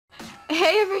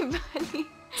Hey everybody,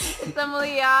 it's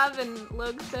Emily Yab and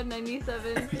Logan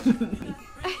 97.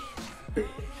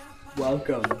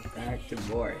 Welcome back to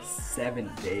more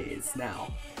 7 days.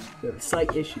 Now, we have a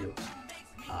slight issue.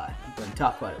 I'm going to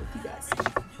talk about it with you guys.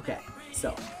 Okay,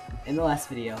 so, in the last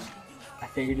video, I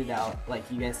figured it out. Like,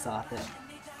 you guys thought that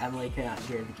Emily cannot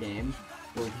hear the game,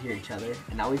 but we could hear each other.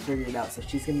 And now we figured it out, so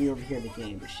she's going to be over here in the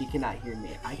game, but she cannot hear me.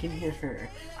 I can hear her.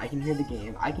 I can hear the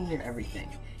game. I can hear everything.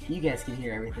 You guys can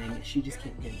hear everything. She just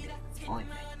can't hear me. That's the only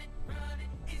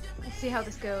thing. Let's see how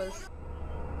this goes.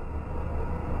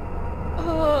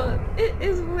 Oh, it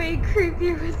is way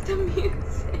creepier with the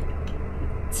music.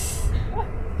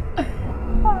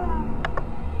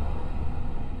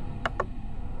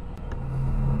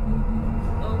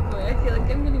 Oh boy, I feel like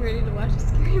I'm getting ready to watch a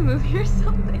scary movie or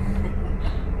something.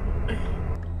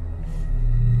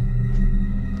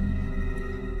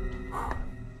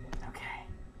 Okay.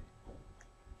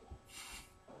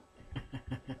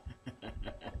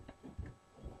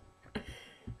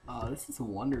 Oh, this is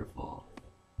wonderful.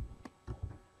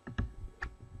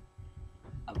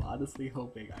 I'm honestly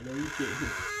hoping. I know you can't hear.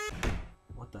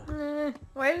 What the?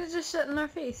 Why did it just shut in our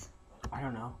face? I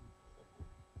don't know.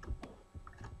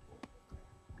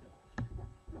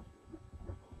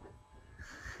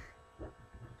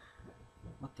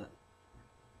 What the?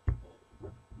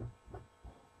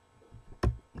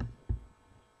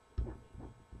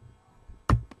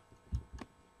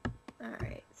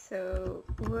 Alright, so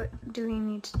what do we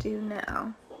need to do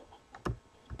now?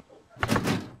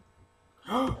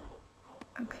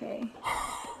 Okay.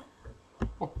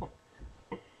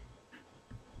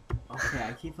 Okay,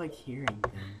 I keep like hearing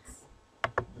things.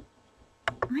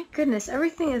 My goodness,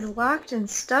 everything is locked and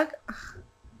stuck. Ugh.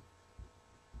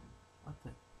 What the?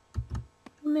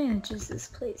 Who manages this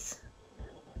place?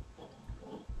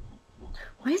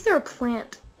 Why is there a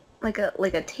plant, like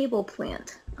a table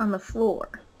plant, on the floor?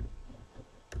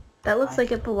 That looks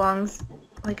like it belongs,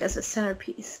 like, as a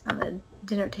centerpiece on the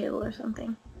dinner table or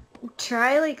something.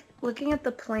 Try, like, looking at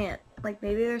the plant. Like,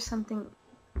 maybe there's something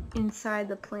inside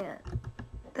the plant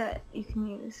that you can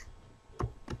use.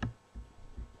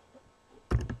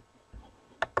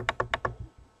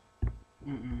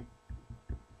 Mm-mm.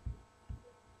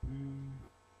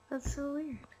 That's so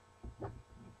weird.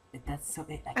 That's so.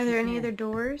 Are there any other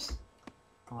doors?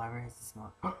 The library has a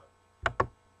small.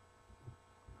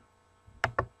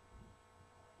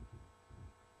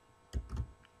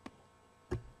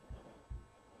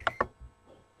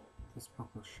 This book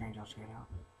looks strange. I'll check it out.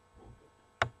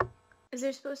 Is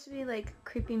there supposed to be, like,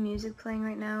 creepy music playing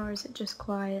right now, or is it just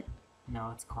quiet? No,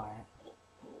 it's quiet.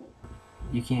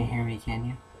 You can't hear me, can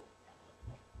you?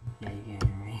 Yeah, you can't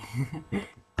hear me.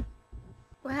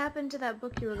 What happened to that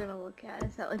book you were gonna look at?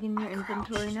 Is that, like, in your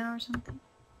inventory now or something?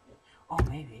 Oh,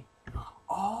 maybe.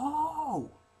 Oh!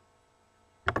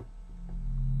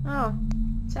 Oh,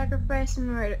 sacrifice and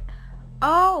murder.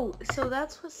 Oh, so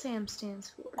that's what Sam stands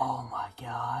for. Oh my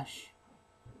gosh.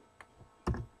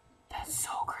 That's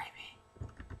so creepy.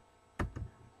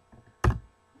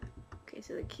 Okay,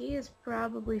 so the key is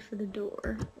probably for the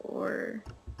door, or...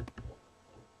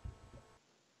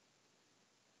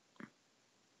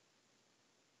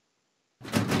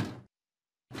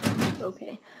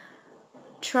 Okay.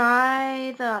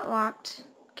 Try the locked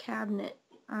cabinet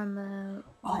on the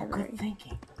library. Good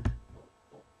thinking.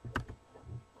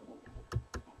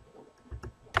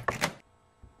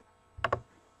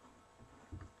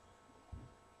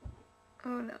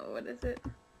 Oh no, what is it?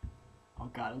 Oh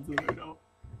god, I'm sorry, no.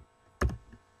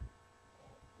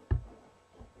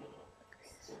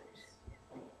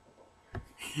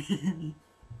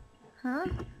 Huh?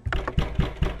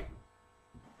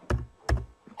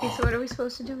 Okay, so what are we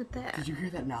supposed to do with that? Did you hear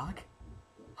that knock?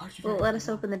 How did you Will it let us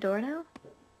open the door now?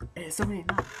 Hey, somebody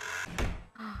knocked.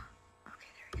 Okay,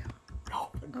 there we go.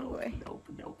 Nope, Oh boy. nope,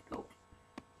 nope, nope.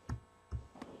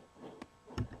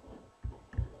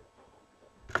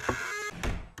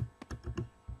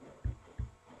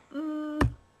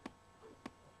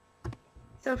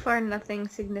 So far, nothing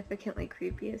significantly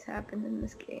creepy has happened in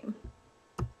this game.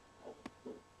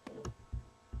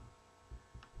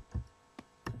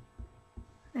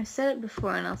 I've said it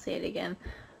before and I'll say it again.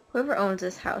 Whoever owns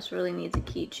this house really needs a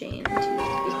keychain to...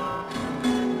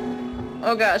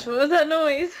 Oh gosh, what was that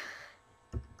noise?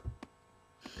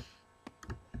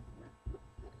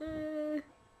 There's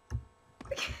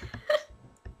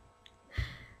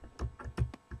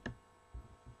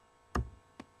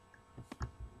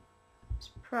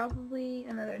probably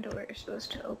another door you're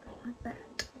supposed to open like that.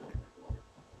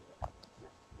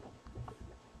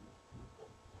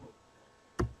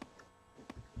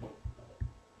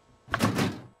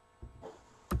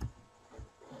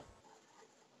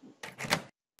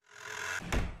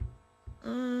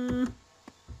 I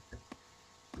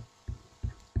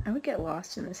would get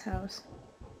lost in this house.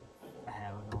 I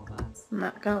haven't all that. I'm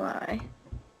not gonna lie.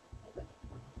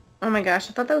 Oh my gosh,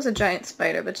 I thought that was a giant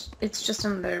spider, but it's just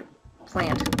another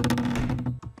plant.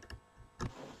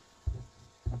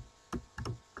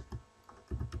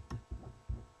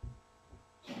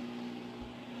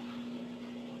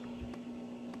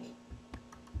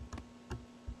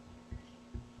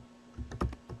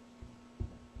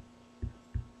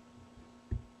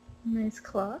 Nice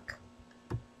clock.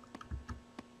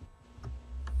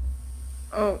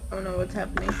 Oh no, what's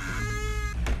happening?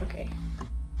 Okay.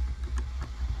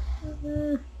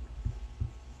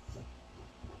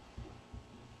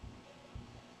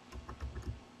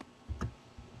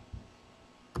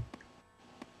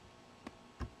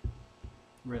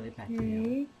 Really back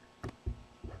together.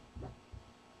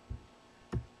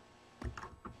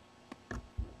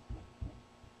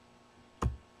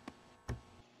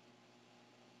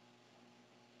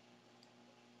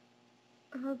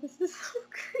 Oh, this is so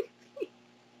creepy.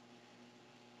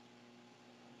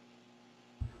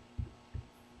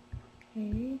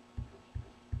 Okay.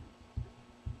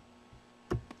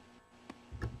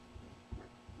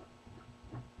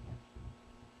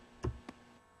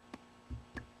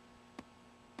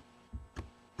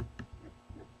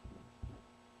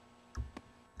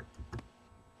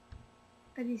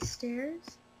 Are these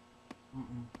stairs?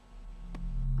 Mm-mm.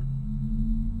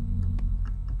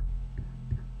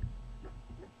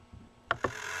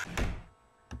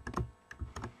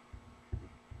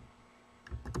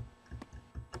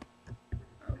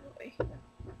 Oh boy. I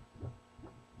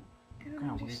don't What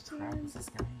kind of weird crap is this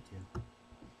guy into?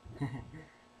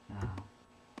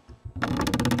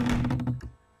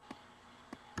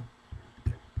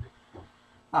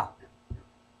 Oh.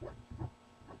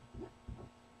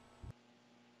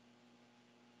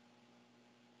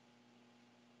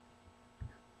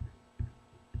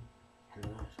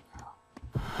 Hello, girl.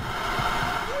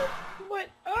 What?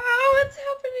 Oh, what's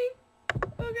happening?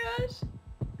 Oh gosh.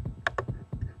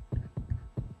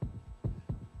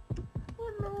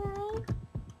 What in the world?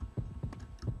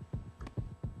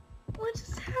 What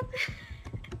just happened?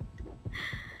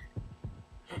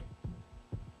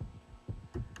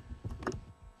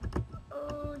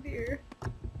 Oh dear.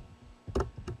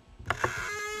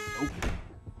 Nope.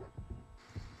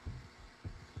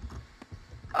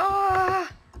 Ah!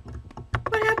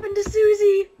 What happened to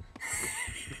Susie?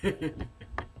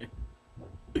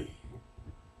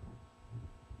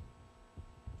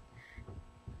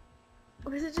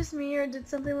 Was it just me, or did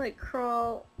something like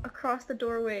crawl across the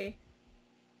doorway?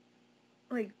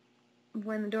 Like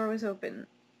when the door was open?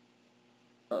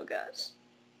 Oh gosh.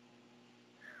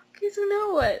 Okay, so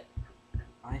now what?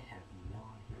 I have no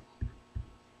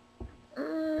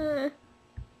idea.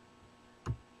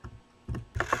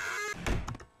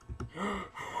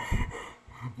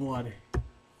 Blood.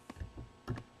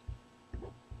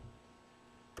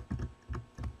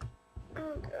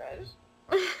 Oh gosh.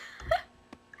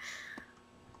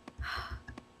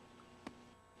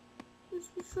 This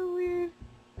is so weird.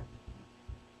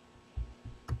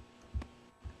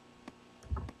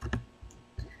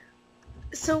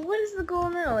 So what is the goal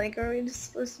now? Like, are we just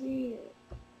supposed to be...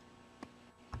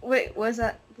 Wait, was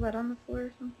that blood on the floor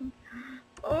or something?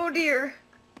 Oh dear.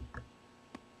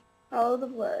 Follow the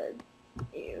blood.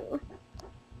 Ew.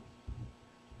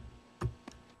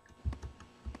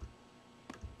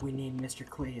 We need Mr.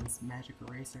 Clayton's magic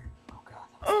eraser. Oh god.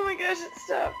 Oh my gosh, it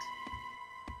stopped.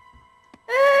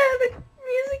 Ah, the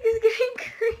music is getting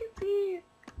creepy.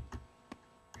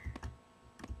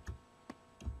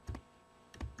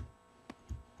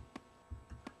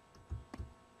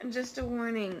 And just a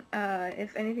warning,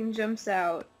 if anything jumps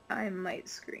out, I might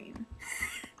scream.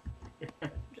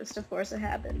 Just to force a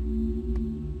habit.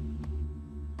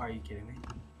 Are you kidding me?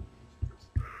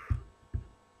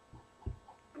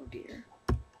 Oh dear.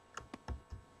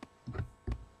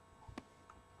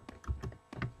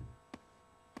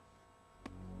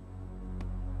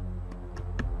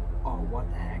 Oh, what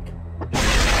the heck?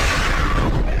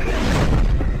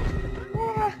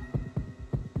 Ah.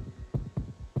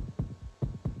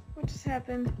 What just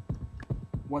happened?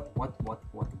 What the F?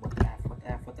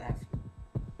 What the F?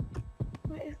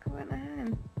 What is going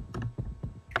on?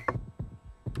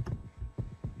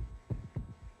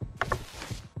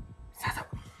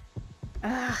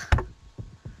 Ah.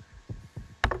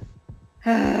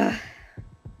 Ah.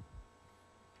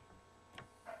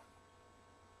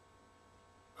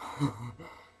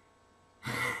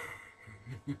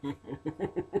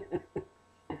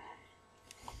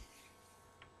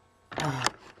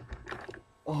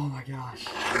 Oh my gosh.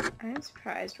 I'm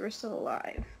surprised we're still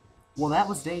alive. Well, that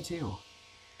was day 2.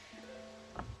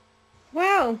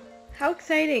 Wow, how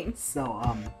exciting. So,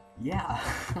 yeah.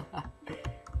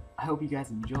 I hope you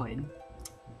guys enjoyed.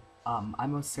 I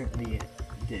most certainly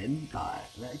did.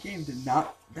 That game did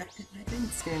not, that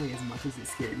didn't scare me as much as it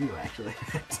scared you, actually.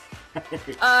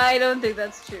 I don't think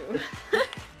that's true.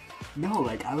 No,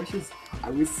 like, I was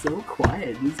so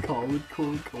quiet, just calm and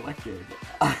cool and collected.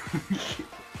 I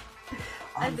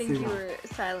think Honestly, you though, were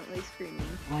silently screaming.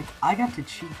 like, I got to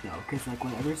cheat though, because like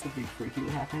whenever something freaky would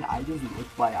happen, I just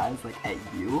looked my eyes like at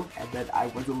you, and then I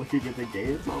wasn't looking at the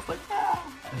game, so I was like,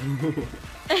 ah.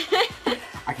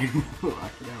 I can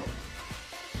lock it out.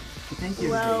 But thank you.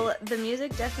 Well, the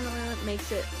music definitely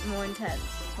makes it more intense.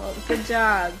 Well, good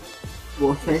job.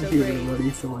 Well, thank so you great. everybody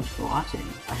so much for watching.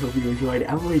 I hope you enjoyed.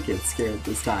 Emily gets scared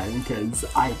this time, because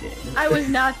I did. I was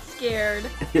not scared.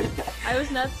 I was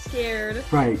not scared.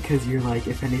 Right, because you're like,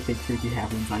 if anything freaky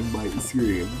happens, I might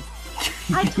scream.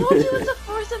 I told you it's a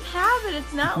force of habit.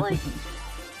 It's not like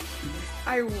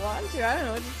I want to. I don't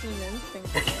know. It's just an instinct.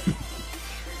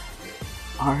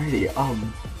 Alrighty,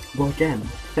 well again,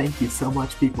 thank you so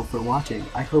much people for watching.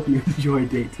 I hope you enjoyed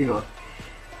day 2, and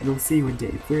we'll see you in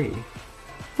day 3.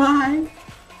 Bye!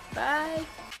 Bye.